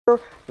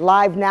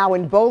Live now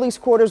in Bowleys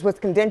Quarters with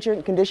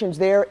conditions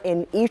there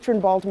in eastern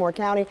Baltimore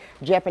County.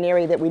 Jeff, an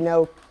area that we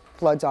know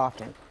floods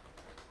often.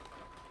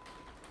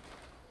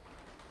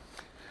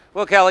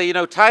 Well, Kelly, you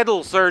know,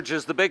 tidal surge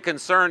is the big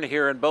concern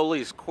here in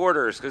Bowleys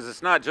Quarters because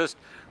it's not just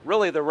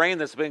really the rain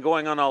that's been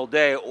going on all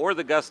day or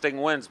the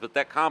gusting winds, but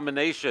that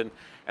combination,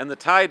 and the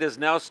tide is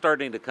now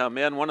starting to come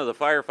in. One of the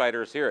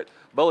firefighters here at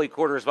Bowleys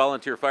Quarters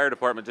Volunteer Fire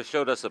Department just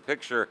showed us a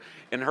picture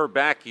in her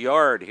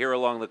backyard here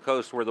along the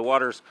coast where the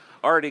water's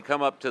already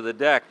come up to the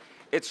deck.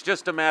 It's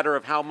just a matter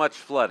of how much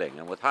flooding,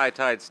 and with high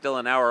tide still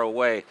an hour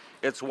away,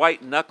 it's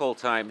white knuckle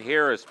time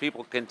here as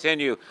people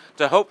continue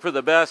to hope for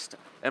the best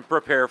and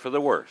prepare for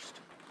the worst.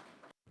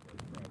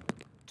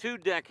 2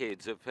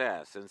 decades have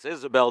passed since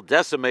Isabel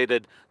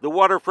decimated the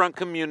waterfront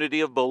community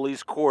of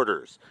Bowleys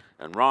Quarters.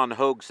 And Ron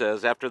Hogg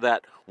says after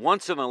that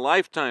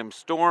once-in-a-lifetime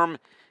storm,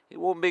 he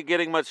won't be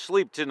getting much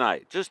sleep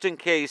tonight, just in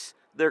case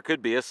there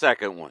could be a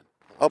second one.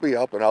 I'll be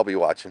up and I'll be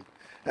watching.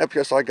 And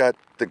plus I got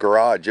the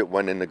garage. It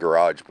went in the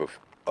garage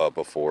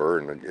before,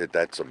 and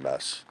that's a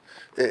mess.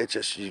 It's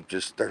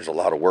just there's a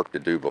lot of work to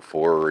do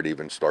before it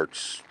even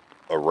starts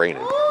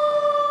raining.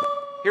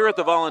 Here at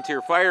the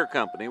Volunteer Fire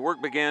Company, work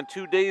began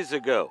 2 days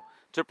ago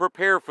to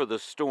prepare for the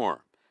storm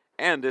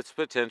and its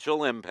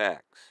potential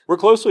impacts. We're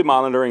closely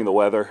monitoring the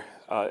weather.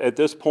 At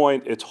this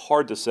point, it's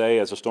hard to say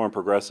as the storm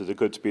progresses. It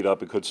could speed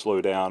up, it could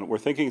slow down. We're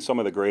thinking some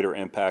of the greater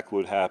impact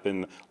would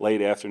happen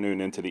late afternoon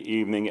into the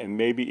evening and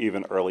maybe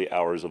even early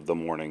hours of the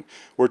morning.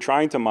 We're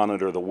trying to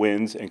monitor the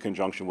winds in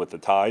conjunction with the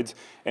tides,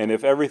 and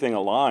if everything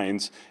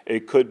aligns,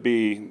 it could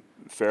be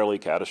fairly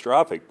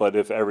catastrophic. But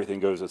if everything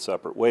goes its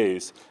separate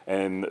ways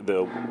and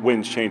the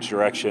winds change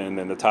direction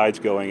and the tide's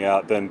going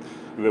out, then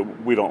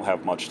we don't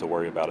have much to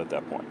worry about at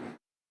that point.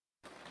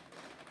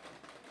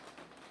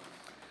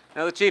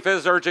 Now, the chief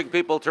is urging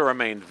people to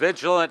remain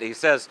vigilant. He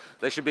says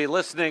they should be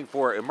listening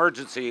for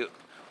emergency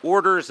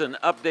orders and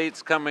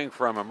updates coming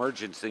from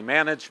emergency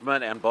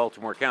management and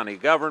Baltimore County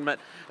government,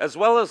 as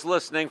well as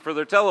listening for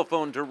their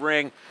telephone to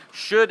ring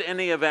should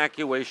any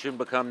evacuation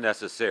become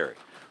necessary.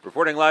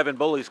 Reporting live in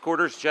Bowleys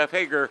Quarters, Jeff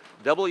Hager,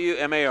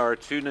 WMAR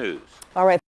 2 News. All right.